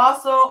we're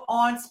also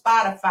on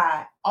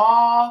Spotify.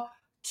 All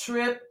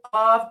Trip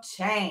of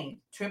Change.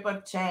 Trip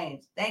of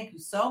Change. Thank you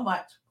so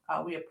much.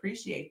 We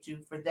appreciate you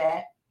for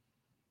that.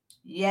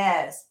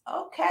 Yes.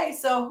 Okay.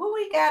 So who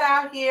we got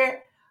out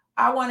here?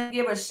 I want to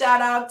give a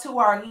shout out to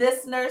our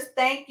listeners.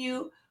 Thank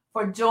you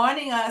for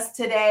joining us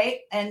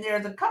today. And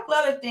there's a couple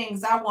other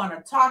things I want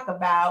to talk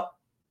about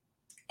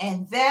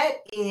And that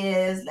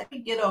is, let me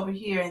get over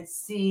here and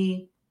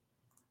see.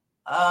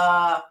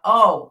 I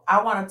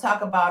want to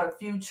talk about a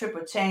few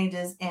triple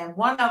changes, and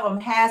one of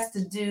them has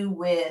to do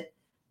with,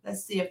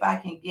 let's see if I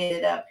can get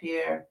it up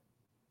here.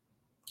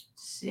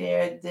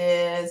 Share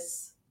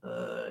this,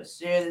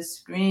 share the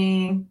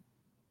screen.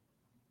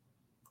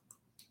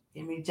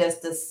 Give me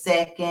just a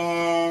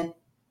second.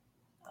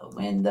 A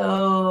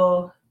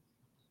window,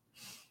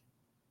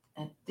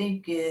 I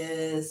think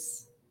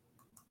is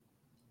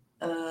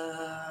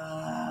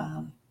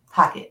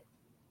Pocket.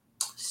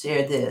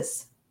 Share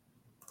this.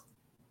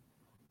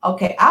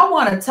 Okay, I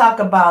want to talk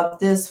about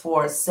this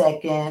for a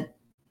second.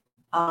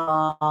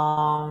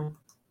 Let's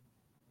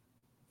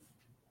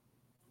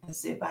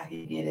see if I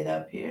can get it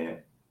up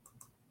here.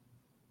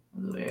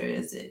 Where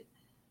is it?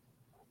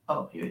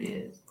 Oh, here it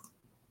is.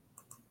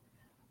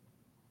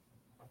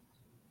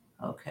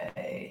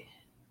 Okay.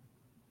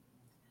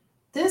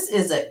 This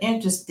is an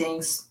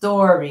interesting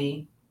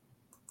story.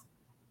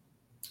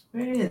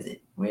 Where is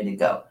it? Where'd it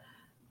go?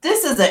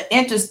 This is an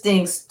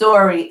interesting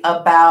story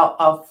about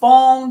a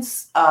phone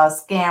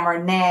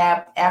scammer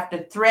nabbed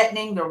after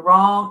threatening the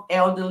wrong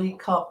elderly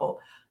couple.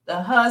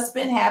 The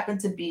husband happened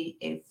to be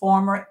a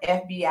former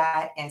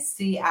FBI and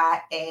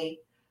CIA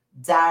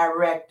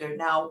director.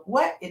 Now,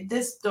 what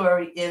this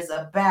story is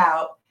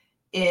about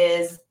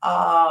is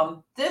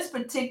this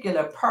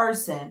particular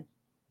person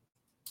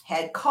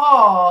had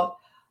called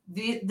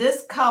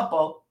this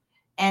couple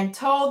and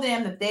told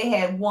them that they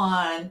had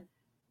won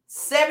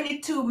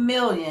 $72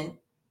 million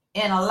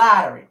in a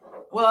lottery.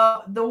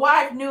 Well, the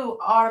wife knew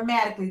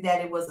automatically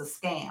that it was a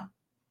scam.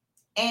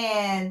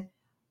 And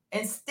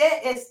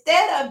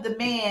instead of the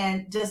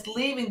man just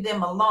leaving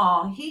them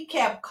alone, he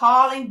kept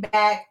calling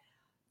back,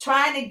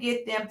 trying to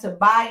get them to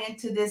buy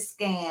into this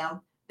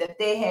scam that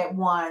they had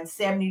won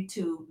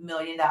 $72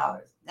 million.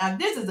 Now,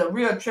 this is a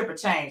real triple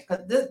change,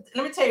 because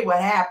let me tell you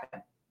what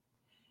happened.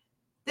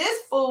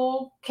 This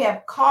fool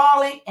kept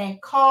calling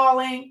and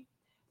calling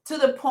to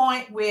the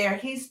point where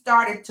he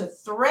started to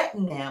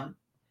threaten them,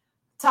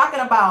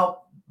 talking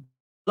about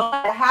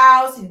blowing the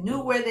house. He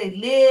knew where they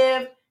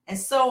lived, and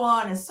so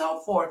on and so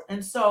forth.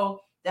 And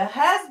so the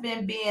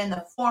husband, being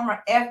the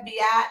former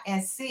FBI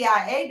and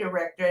CIA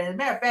director, and as a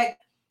matter of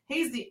fact,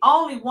 he's the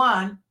only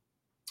one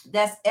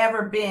that's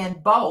ever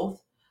been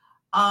both.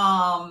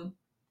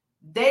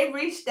 They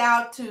reached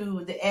out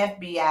to the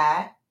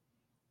FBI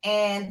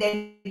and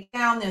they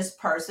found this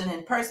person,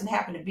 and the person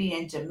happened to be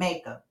in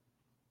Jamaica.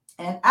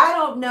 And I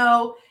don't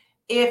know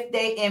if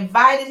they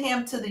invited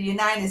him to the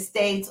United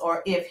States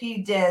or if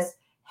he just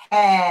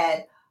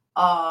had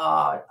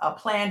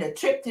planned a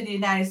trip to the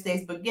United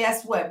States. But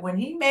guess what? When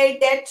he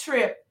made that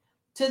trip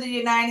to the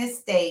United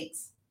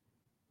States,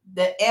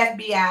 the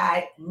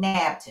FBI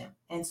nabbed him.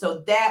 And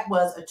so that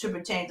was a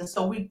triple change. And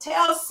so we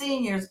tell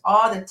seniors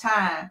all the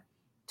time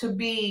to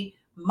be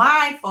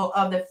mindful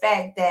of the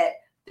fact that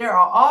there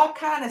are all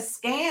kinds of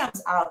scams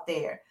out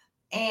there.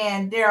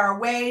 And there are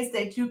ways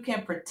that you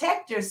can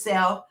protect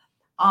yourself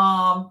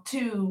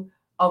to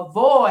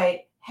avoid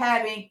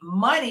having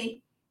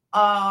money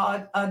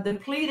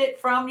depleted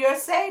from your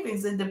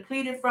savings and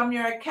depleted from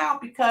your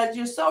account because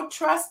you're so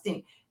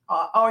trusting,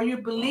 or you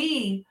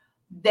believe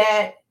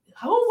that.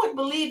 Who would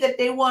believe that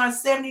they won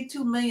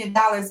 $72 million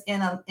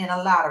in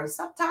a lottery?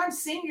 Sometimes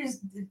seniors,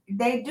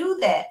 they do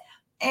that.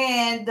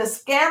 And the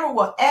scammer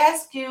will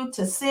ask you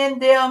to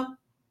send them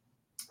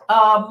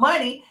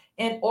money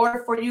in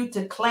order for you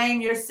to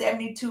claim your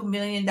 $72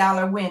 million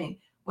winning.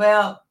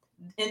 Well,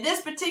 in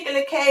this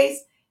particular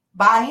case,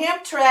 by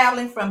him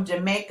traveling from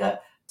Jamaica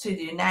to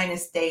the United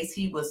States,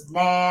 he was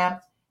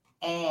nabbed.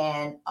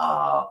 And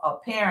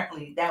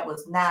apparently that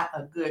was not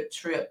a good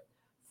trip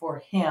for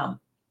him.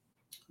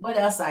 What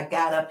else I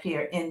got up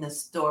here in the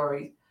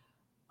story?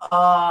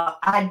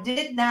 I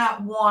did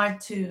not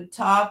want to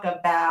talk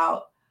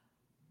about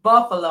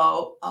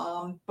Buffalo.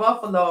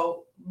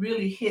 Buffalo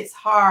really hits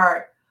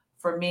hard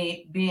for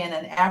me, being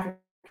an African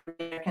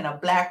American, a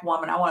Black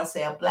woman. I want to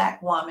say a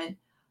Black woman.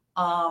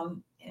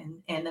 And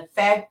the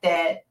fact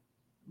that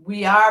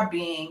we are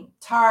being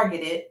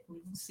targeted. It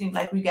seems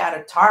like we got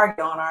a target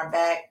on our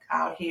back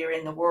out here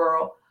in the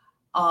world.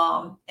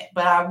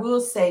 But I will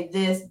say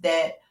this,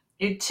 that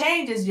it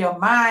changes your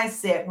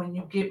mindset when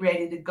you get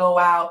ready to go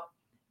out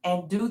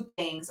and do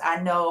things. I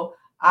know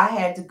I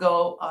had to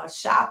go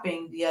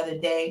shopping the other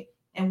day.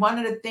 And one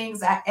of the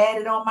things I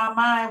added on my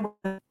mind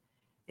was,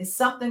 is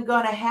something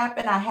going to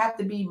happen? I have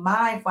to be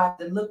mindful. I have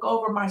to look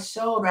over my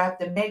shoulder. I have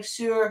to make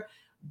sure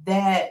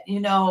that,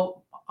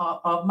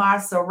 of my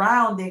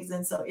surroundings.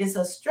 And so it's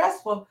a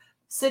stressful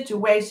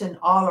situation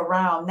all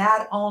around,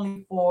 not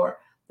only for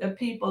the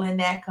people in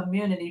that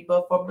community,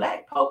 but for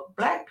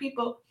Black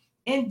people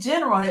in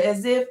general,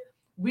 as if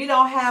we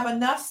don't have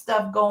enough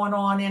stuff going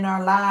on in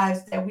our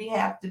lives that we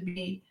have to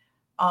be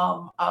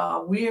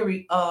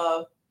weary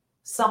of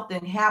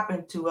something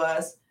happened to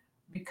us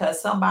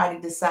because somebody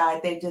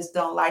decided they just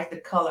don't like the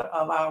color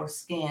of our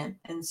skin.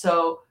 And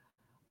so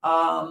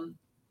I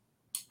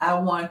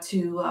want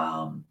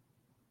to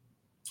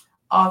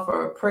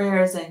offer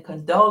prayers and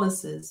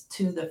condolences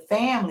to the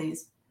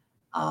families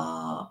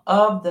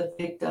of the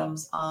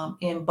victims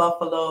in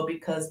Buffalo,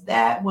 because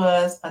that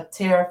was a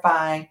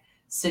terrifying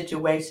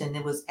situation.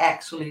 It was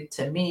actually,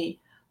 to me,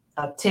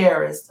 a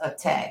terrorist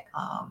attack.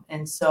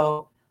 And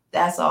so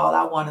that's all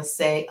I want to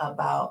say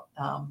about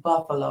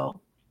Buffalo.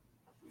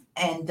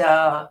 And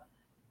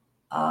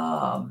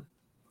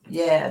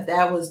yeah,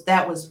 that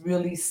was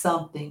really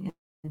something.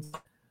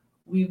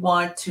 We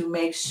want to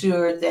make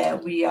sure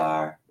that we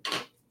are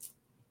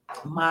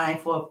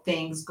mindful of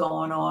things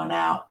going on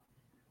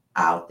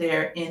out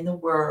there in the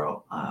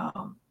world.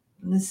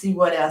 Let's see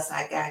what else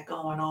I got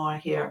going on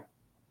here.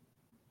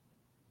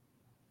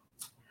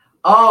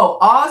 Oh,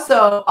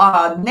 also,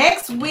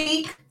 next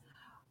week,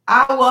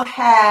 I will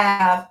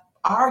have,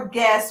 our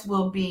guest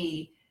will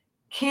be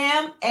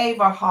Kim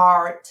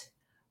Averhart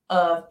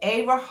of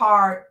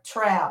Averhart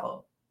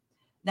Travel.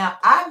 Now,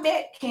 I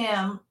met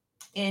Kim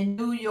in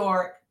New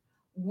York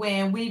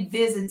when we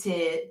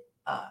visited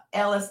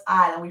Ellis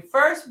Island. We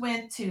first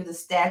went to the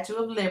Statue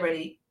of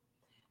Liberty,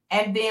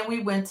 and then we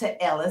went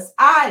to Ellis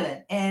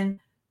Island. And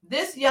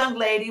this young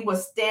lady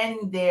was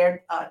standing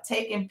there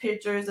taking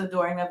pictures or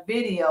doing a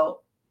video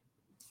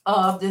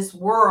of this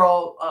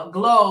world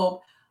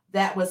globe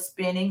that was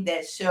spinning,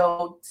 that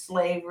showed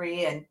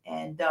slavery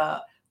and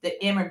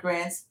the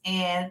immigrants.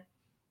 And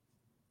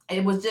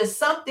it was just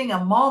something,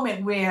 a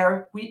moment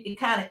where we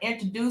kind of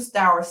introduced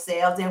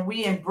ourselves and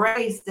we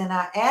embraced. And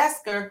I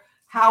asked her,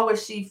 how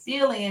was she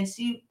feeling? And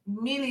she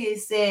immediately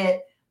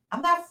said,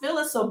 I'm not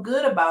feeling so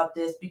good about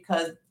this,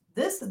 because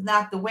this is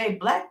not the way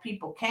Black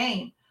people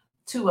came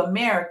to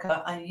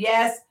America. And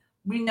yes,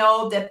 we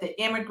know that the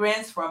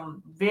immigrants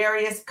from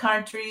various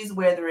countries,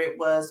 whether it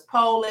was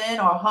Poland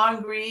or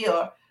Hungary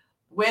or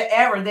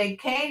wherever they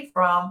came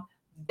from,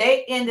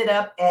 they ended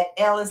up at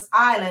Ellis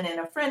Island. And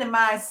a friend of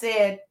mine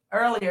said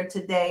earlier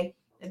today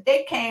that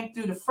they came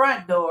through the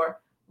front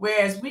door,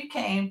 whereas we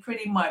came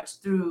pretty much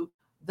through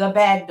the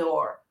back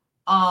door.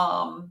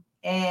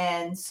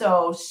 And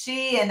so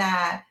she and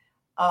I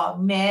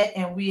met,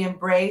 and we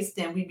embraced,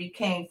 and we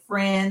became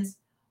friends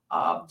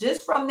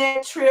just from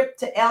that trip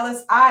to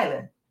Ellis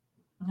Island.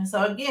 And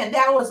so again,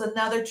 that was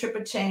another Trip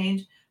of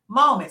Change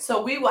moment.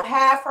 So we will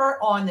have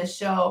her on the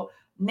show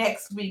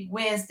next week,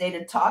 Wednesday,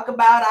 to talk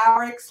about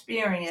our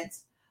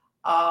experience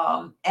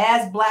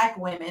as Black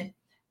women,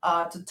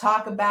 to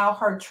talk about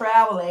her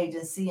travel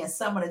agency and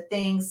some of the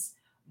things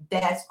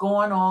that's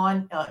going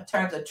on in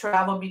terms of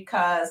travel,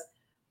 because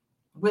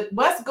with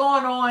what's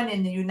going on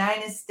in the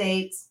United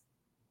States,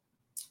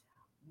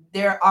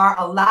 there are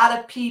a lot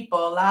of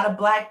people, a lot of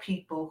Black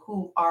people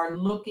who are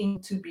looking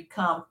to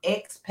become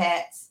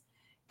expats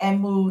and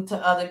move to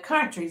other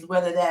countries,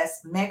 whether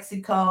that's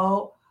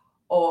Mexico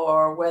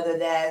or whether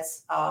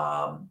that's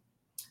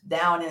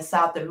down in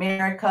South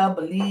America,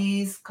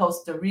 Belize,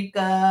 Costa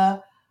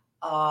Rica,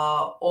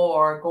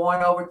 or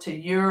going over to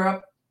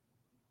Europe.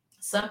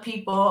 Some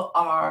people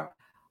are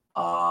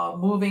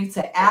moving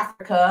to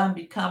Africa and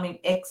becoming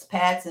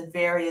expats in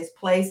various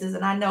places.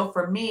 And I know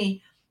for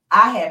me,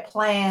 I had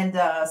planned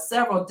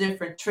several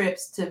different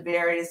trips to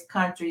various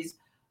countries,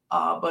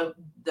 but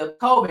the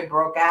COVID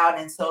broke out,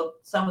 and so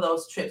some of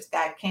those trips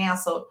got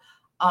canceled.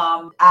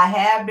 I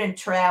have been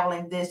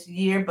traveling this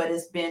year, but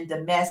it's been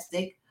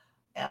domestic.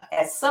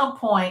 At some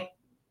point,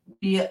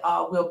 we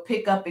will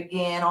pick up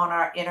again on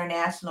our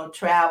international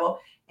travel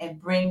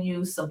and bring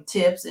you some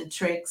tips and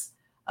tricks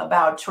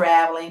about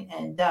traveling.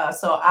 And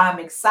so I'm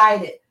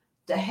excited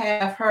to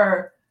have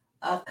her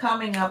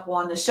coming up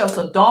on the show.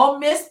 So don't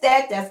miss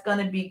that. That's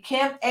going to be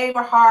Kim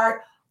Averhart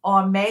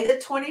on May the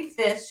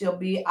 25th. She'll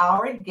be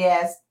our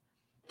guest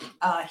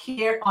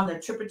here on the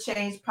Trip of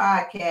Change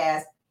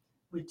podcast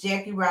with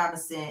Jackie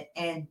Robinson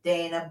and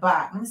Dana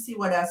Bach. Let me see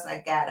what else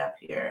I got up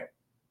here.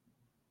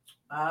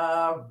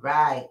 All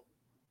right.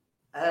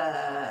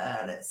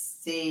 Let's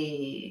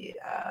see.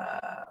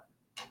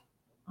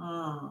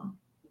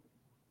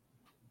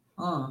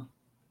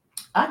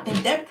 I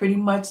think that pretty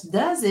much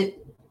does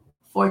it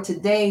for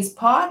today's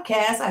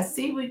podcast. I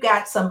see we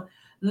got some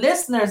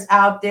listeners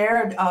out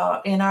there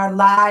in our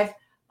live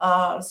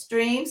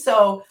stream.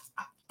 So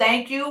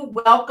thank you.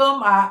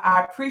 Welcome.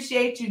 I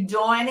appreciate you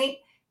joining.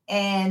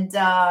 And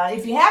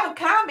if you have a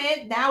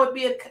comment, now would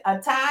be a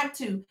time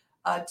to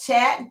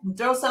chat and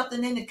throw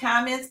something in the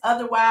comments.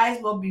 Otherwise,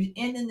 we'll be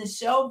ending the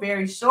show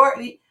very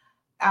shortly.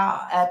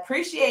 I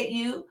appreciate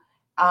you.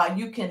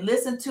 You can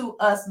listen to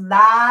us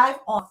live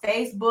on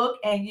Facebook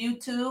and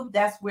YouTube.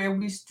 That's where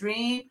we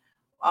stream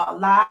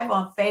live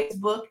on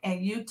Facebook and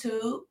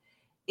YouTube.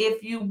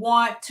 If you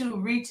want to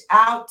reach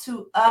out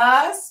to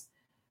us,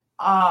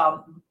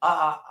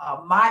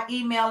 my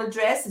email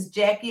address is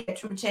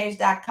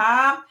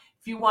jackie@tripofchange.com.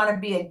 If you want to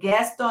be a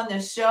guest on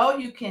the show,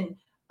 you can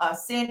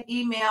send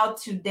email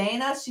to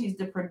Dana. She's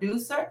the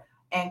producer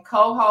and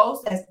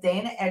co-host. That's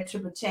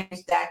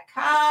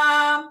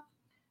Dana@tripofchange.com.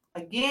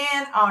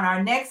 Again, on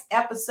our next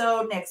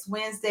episode, next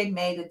Wednesday,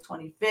 May the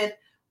 25th,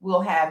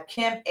 we'll have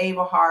Kim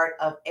Averhart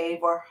of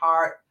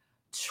Averhart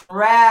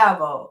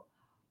Travel.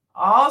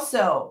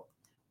 Also,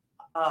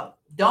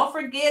 don't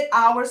forget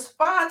our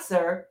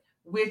sponsor,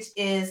 which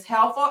is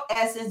Healthful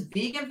Essence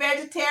Vegan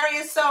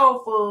Vegetarian Soul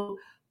Food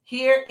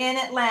here in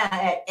Atlanta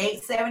at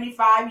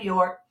 875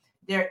 York.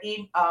 Their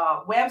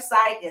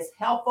website is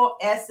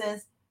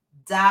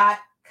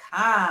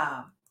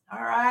healthfulessence.com.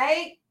 All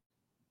right.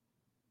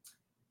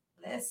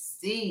 Let's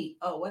see.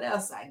 Oh, what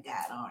else I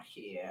got on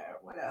here?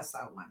 What else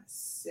I want to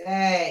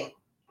say?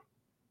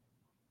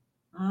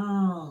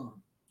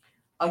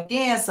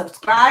 Again,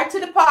 subscribe to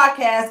the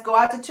podcast. Go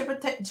out to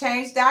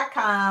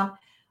tripperchange.com.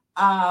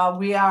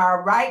 We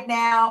are right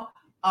now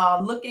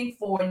looking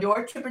for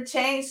your Tripper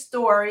Change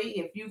story.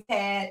 If you've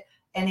had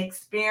an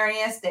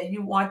experience that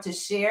you want to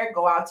share,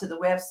 go out to the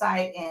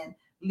website and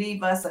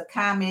leave us a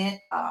comment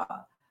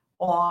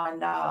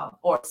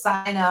or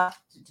sign up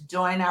to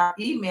join our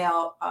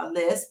email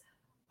list.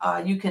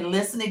 You can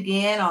listen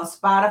again on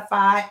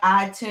Spotify,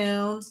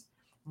 iTunes.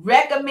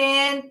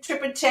 Recommend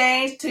Tripper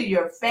Change to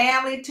your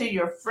family, to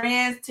your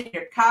friends, to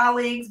your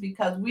colleagues,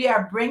 because we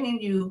are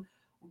bringing you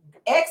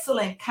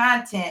excellent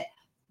content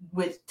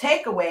with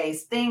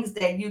takeaways, things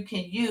that you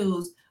can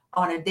use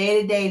on a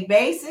day-to-day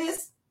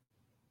basis.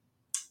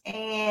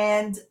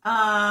 And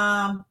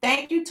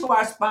thank you to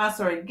our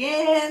sponsor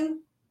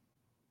again.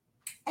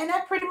 And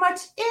that's pretty much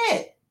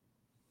it.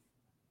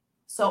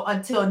 So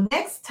until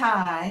next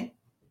time,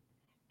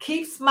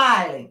 keep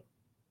smiling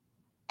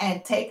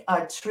and take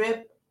a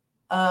trip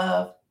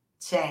of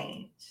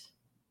change.